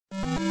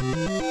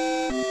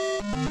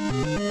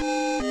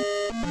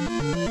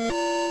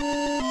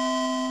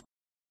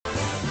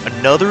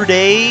Another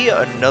day,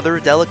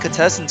 another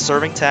delicatessen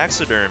serving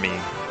taxidermy.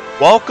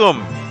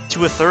 Welcome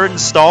to a third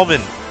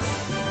installment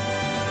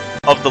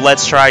of the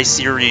Let's Try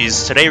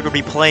series. Today we're going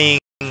to be playing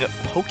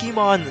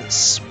Pokemon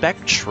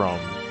Spectrum.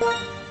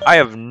 I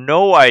have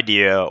no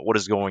idea what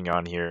is going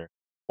on here.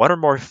 What or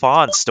more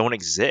fonts don't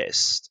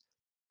exist?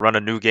 Run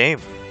a new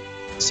game.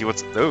 See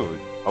what's... Dude,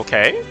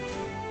 okay.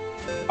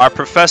 Our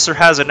professor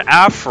has an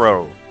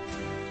afro.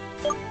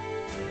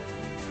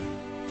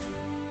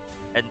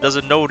 And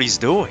doesn't know what he's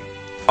doing.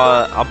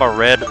 I'm a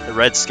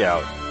red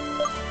scout.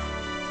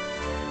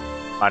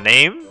 My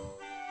name?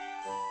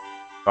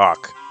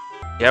 Fuck.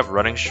 You have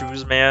running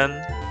shoes, man?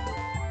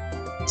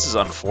 This is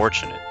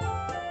unfortunate.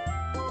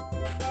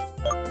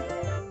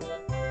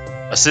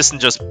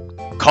 Assistant just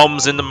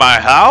comes into my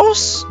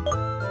house?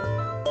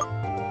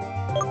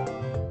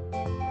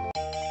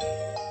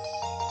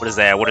 What is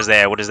that? What is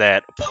that? What is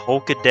that?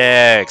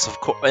 Pokedex, of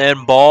course,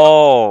 and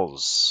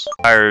balls.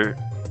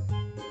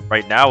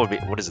 Right now would be...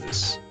 What is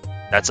this?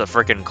 That's a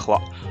freaking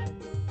clock.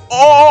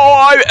 Oh,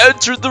 I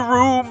entered the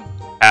room!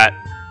 I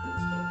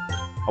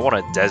want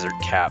a desert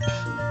cap.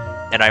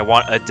 And I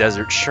want a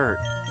desert shirt.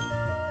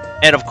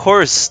 And of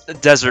course,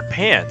 desert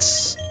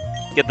pants.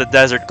 Get the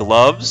desert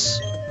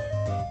gloves.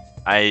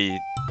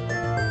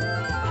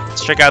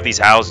 Let's check out these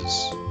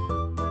houses.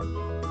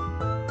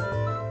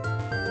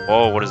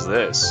 Whoa, what is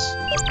this?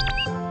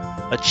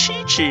 A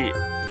Chi-Chi.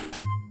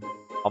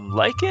 I'm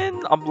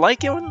liking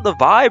the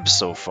vibe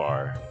so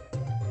far.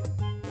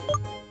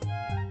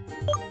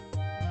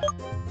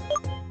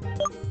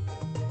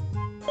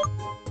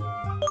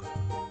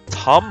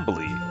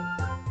 Tumbly.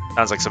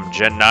 Sounds like some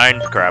Gen 9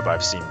 crap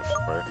I've seen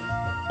before.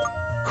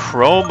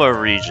 Chroma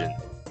region.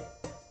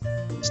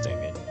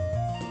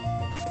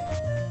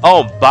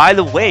 Oh, by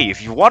the way,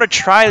 if you want to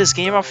try this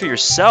game out for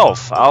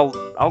yourself,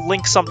 I'll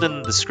link something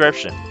in the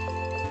description.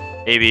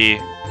 Maybe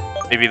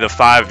the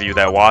 5 of you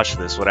that watch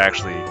this would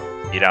actually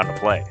be down to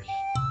play.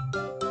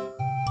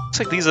 Looks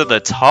like these are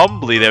the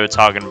Tumbly they were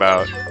talking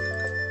about.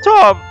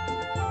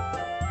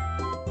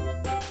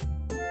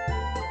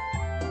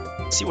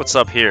 Let's see what's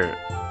up here.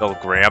 Oh,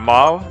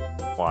 grandma?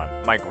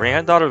 What? My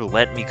granddaughter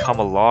let me come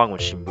along when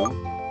she moved.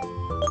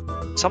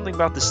 Something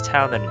about this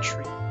town that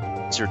intrigued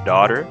me. Is your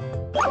daughter?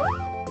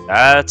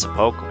 That's a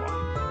Pokemon.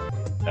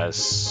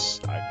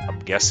 I'm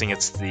guessing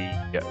it's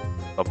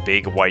a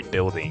big white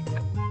building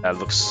that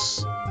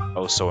looks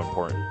oh so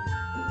important.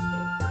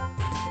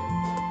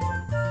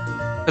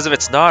 Because if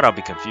it's not, I'll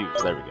be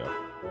confused. There we go.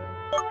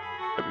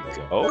 There we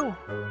go.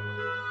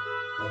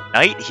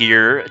 Knight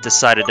here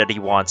decided that he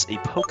wants a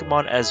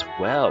Pokemon as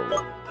well.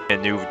 A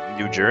new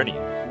journey.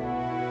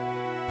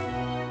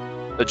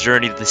 A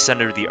journey to the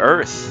center of the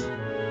earth,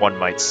 one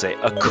might say.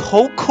 A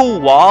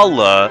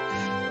Kokoala.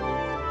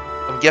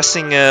 I'm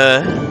guessing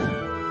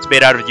it's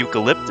made out of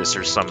eucalyptus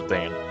or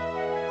something.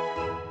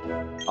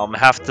 I'm gonna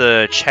have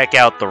to check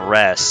out the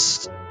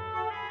rest.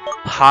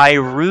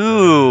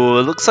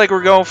 Pyru. It looks like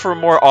we're going for a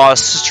more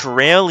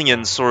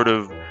Australian sort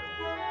of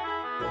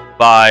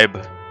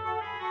vibe.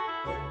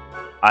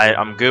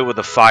 I'm good with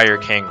a fire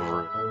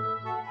kangaroo.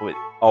 With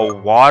a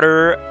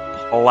water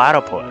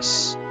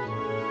platypus.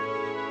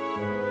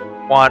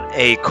 Want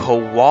a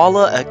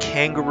koala, a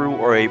kangaroo,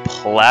 or a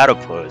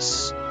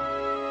platypus?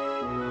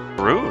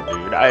 Rude,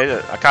 dude.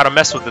 I kind of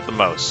mess with it the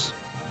most.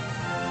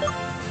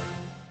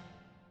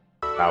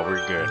 Nah,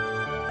 we're good.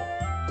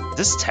 Is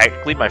this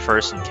technically my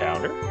first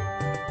encounter?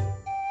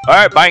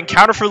 Alright, my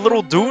encounter for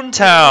Little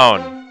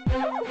Doontown!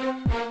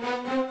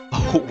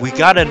 Oh, we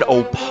got an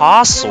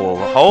opossum.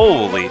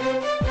 Holy.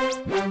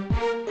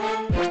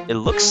 It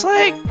looks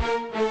like...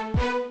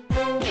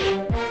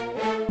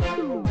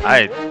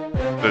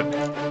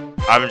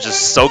 I'm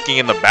just soaking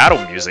in the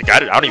battle music. I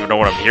don't even know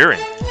what I'm hearing.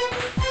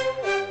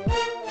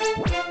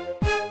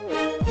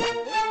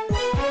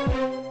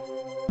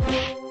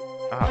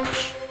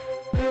 Gosh.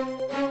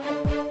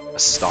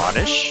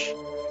 Astonish?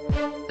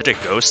 Is it a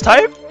ghost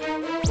type?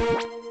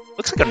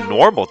 Looks like a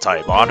normal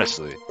type,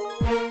 honestly.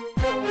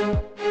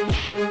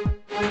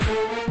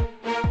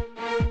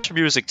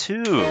 Music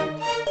too.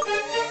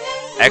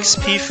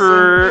 XP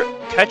for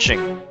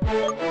catching.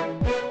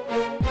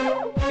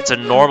 It's a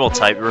normal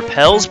type. It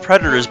repels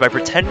predators by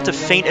pretending to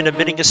faint and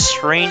emitting a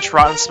strange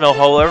rotten smell.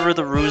 However,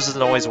 the ruse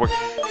doesn't always work.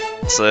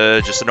 It's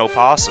just an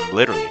opossum,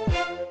 literally.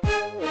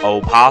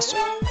 Opossum.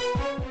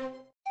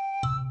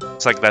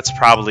 Looks like that's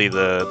probably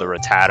the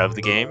Rattata of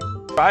the game.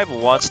 Rival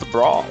wants to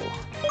brawl.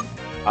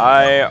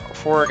 I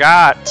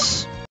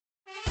forgot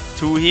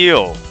to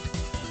heal.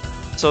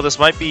 So this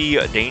might be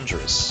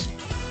dangerous.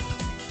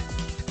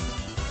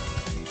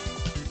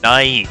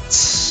 Knight.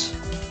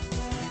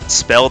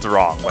 Spelled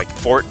wrong, like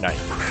Fortnite.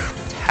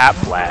 Tap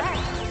flat.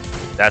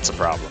 That's a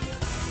problem.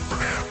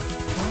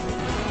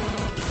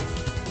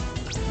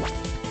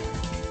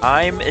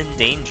 I'm in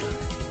danger.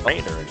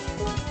 Am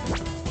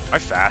I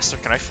faster?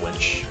 Can I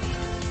flinch?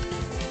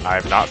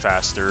 I'm not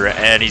faster,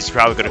 and he's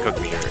probably gonna cook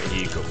me here.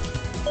 He cooked.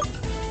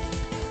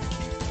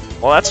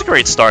 Well, that's a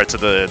great start to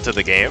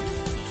the game.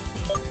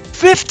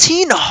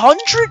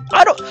 1,500?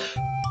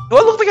 Do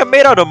I look like I'm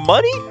made out of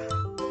money?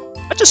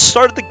 I just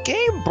started the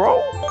game,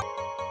 bro.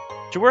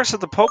 She works at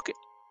the Poke.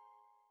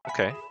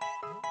 Okay.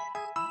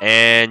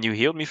 And you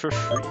healed me for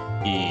free.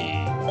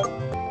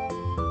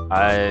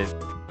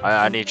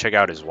 I need to check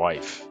out his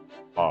wife.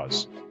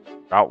 Pause.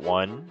 Route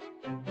 1.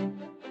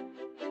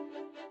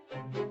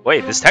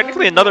 Wait, this is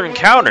technically another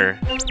encounter.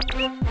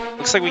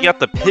 Looks like we got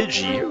the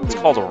Pidgey. It's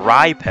called a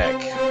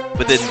Rhypeck.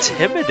 With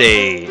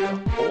Intimidate.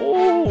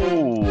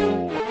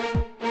 Oh.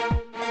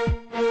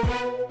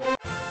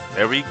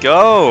 There we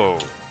go.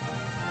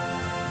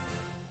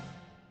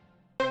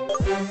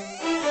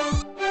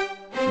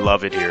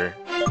 Love it here.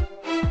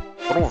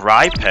 Little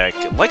Rhypeck.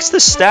 It likes to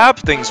stab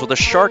things with a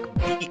sharp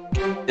beak.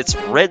 Its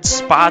red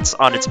spots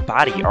on its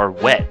body are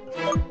wet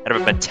and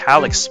have a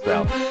metallic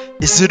spell.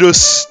 Is it a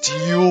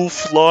steel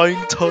flying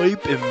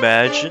type?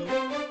 Imagine.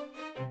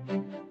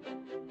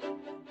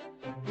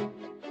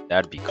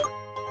 That'd be cool.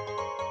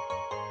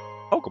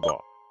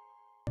 Pokeball.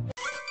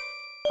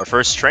 Our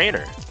first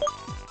trainer.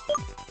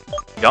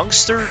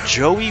 Youngster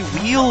Joey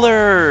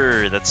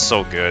Wheeler. That's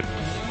so good.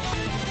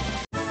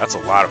 That's a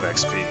lot of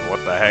XP.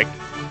 What the heck?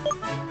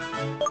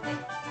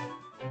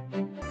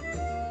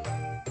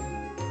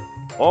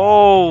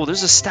 Oh,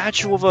 there's a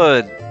statue of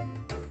a...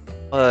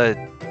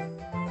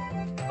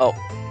 Oh,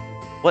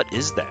 what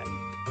is that?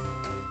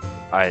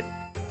 I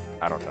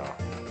don't know.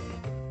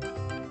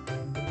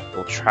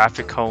 Little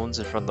traffic cones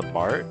in front of the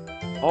mart?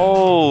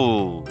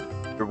 Oh,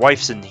 your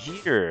wife's in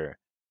here.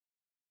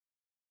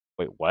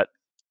 Wait, what?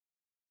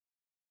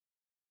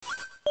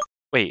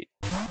 Wait.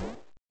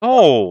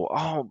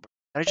 Oh,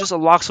 did I just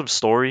unlock some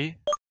story?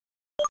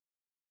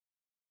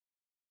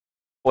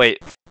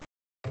 Wait.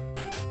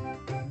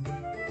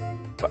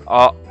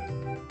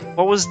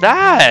 What was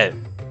that?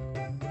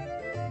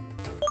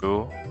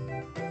 Who?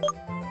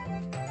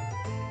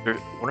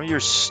 One of your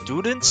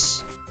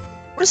students?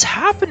 What is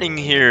happening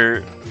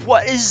here?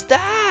 What is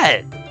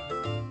that?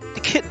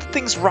 The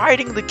thing's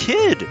riding the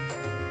kid.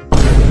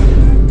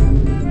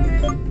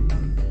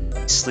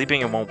 He's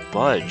sleeping and won't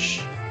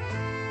budge.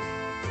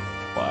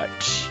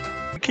 Watch.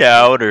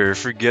 Counter,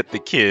 forget the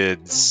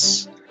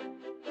kids.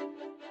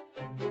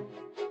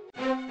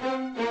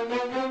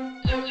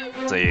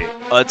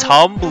 A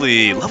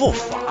Tumbly, level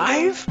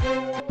 5?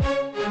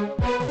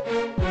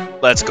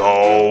 Let's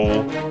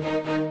go.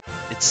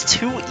 It's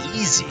too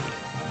easy.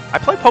 I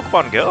play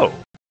Pokemon Go.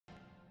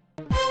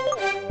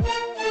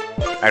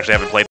 Actually, I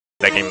haven't played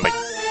that game in like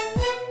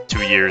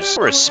 2 years.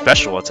 We're a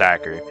special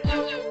attacker.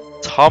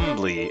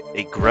 Tumbly,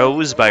 it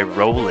grows by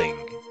rolling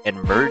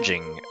and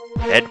merging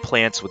dead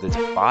plants with its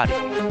body.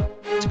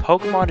 Its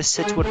Pokemon is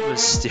said to have a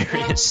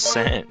mysterious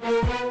scent.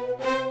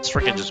 It's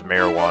freaking just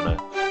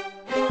marijuana.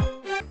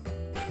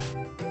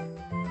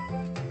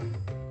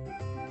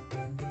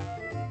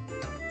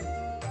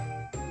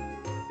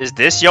 Is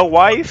this your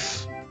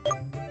wife?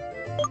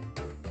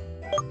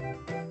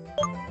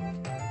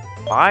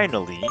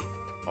 Finally?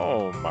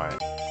 Oh my.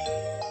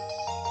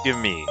 Give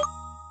me.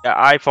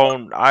 Yeah,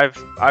 iPhone,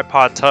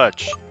 iPod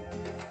Touch.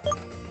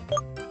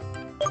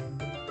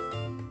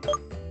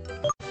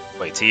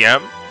 Wait,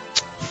 TM?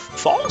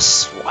 False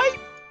swipe?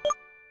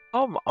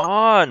 Come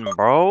on,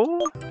 bro.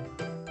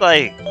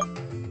 Like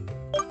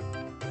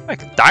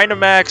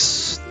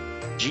Dynamax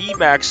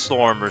G-Max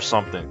Storm or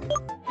something.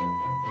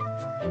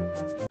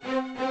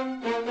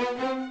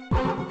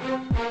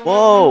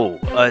 Whoa,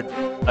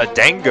 a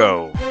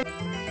Dango.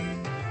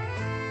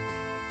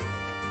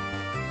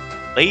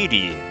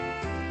 Lady.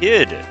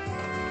 Kid.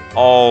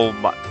 Oh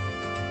my.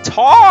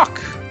 Talk!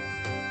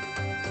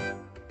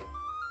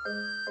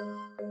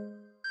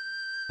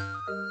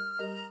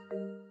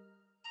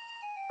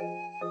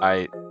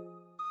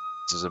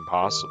 This is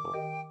impossible.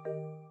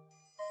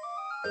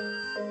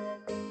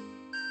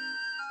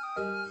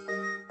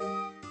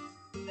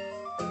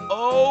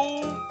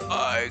 Oh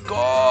my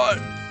god.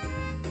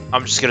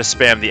 I'm just gonna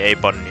spam the A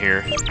button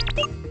here.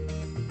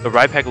 The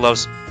Rhypeck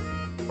loves...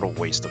 What a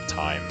waste of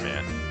time,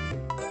 man.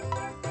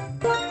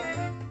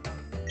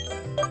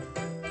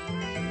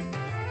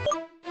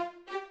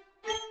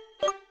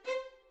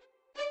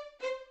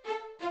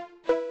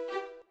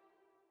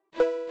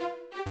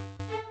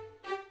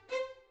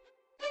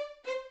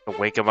 To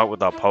wake him up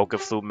with a Poke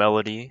Flute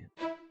melody.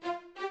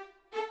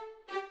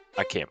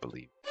 I can't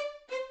believe.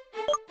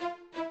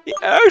 He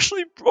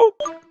actually broke...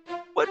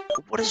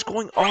 What is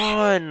going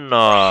on?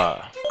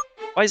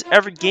 Why is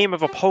every game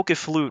of a Poke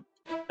Flute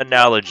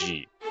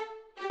analogy?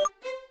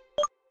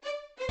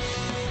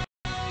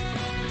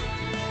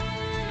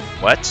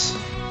 What?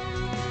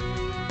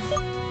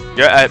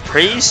 You're a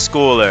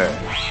preschooler.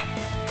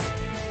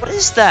 What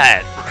is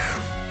that?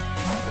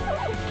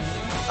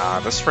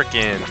 This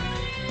freaking...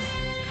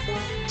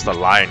 It's the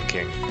Lion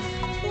King.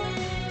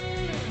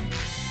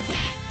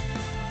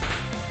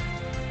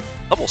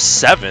 Level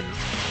 7?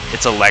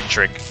 It's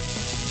electric.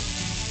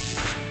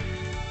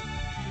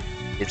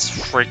 It's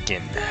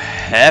freaking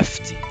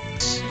hefty.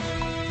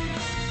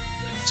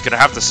 It's gonna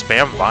have to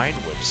spam Vine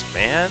Whips,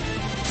 man.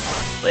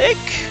 Lick!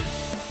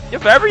 You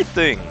have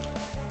everything!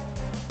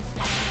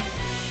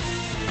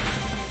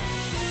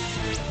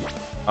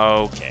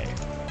 Okay.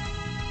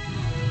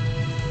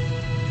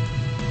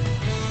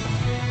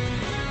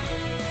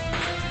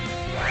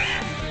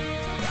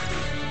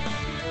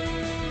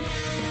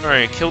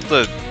 Alright, killed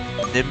the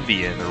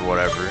Nimbian or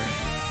whatever.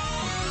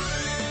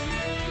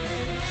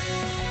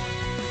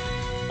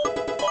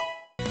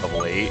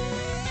 Level 8.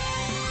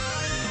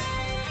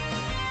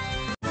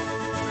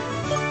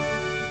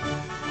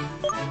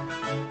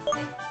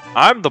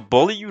 I'm the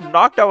bully, you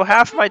knocked out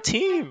half my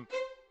team!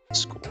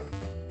 School.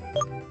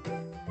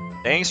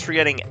 Thanks for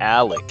getting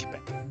Alec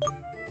back.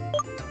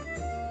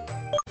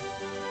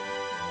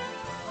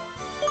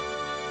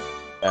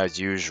 As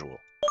usual.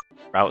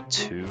 Route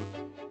 2.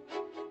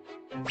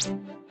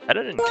 Had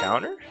an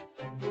encounter?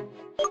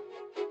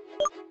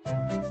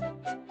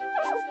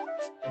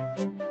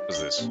 What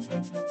is this?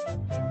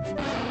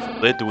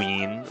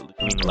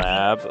 Lidween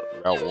Lab,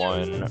 Route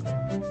 1.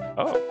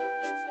 Oh.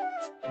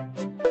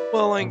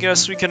 Well, I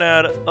guess we can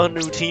add a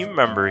new team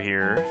member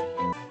here.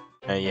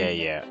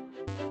 Yeah.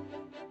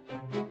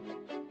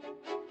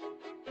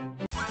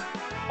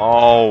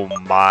 Oh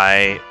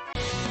my.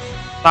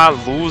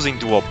 Not losing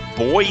to a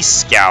Boy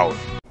Scout.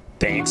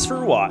 Thanks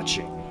for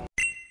watching.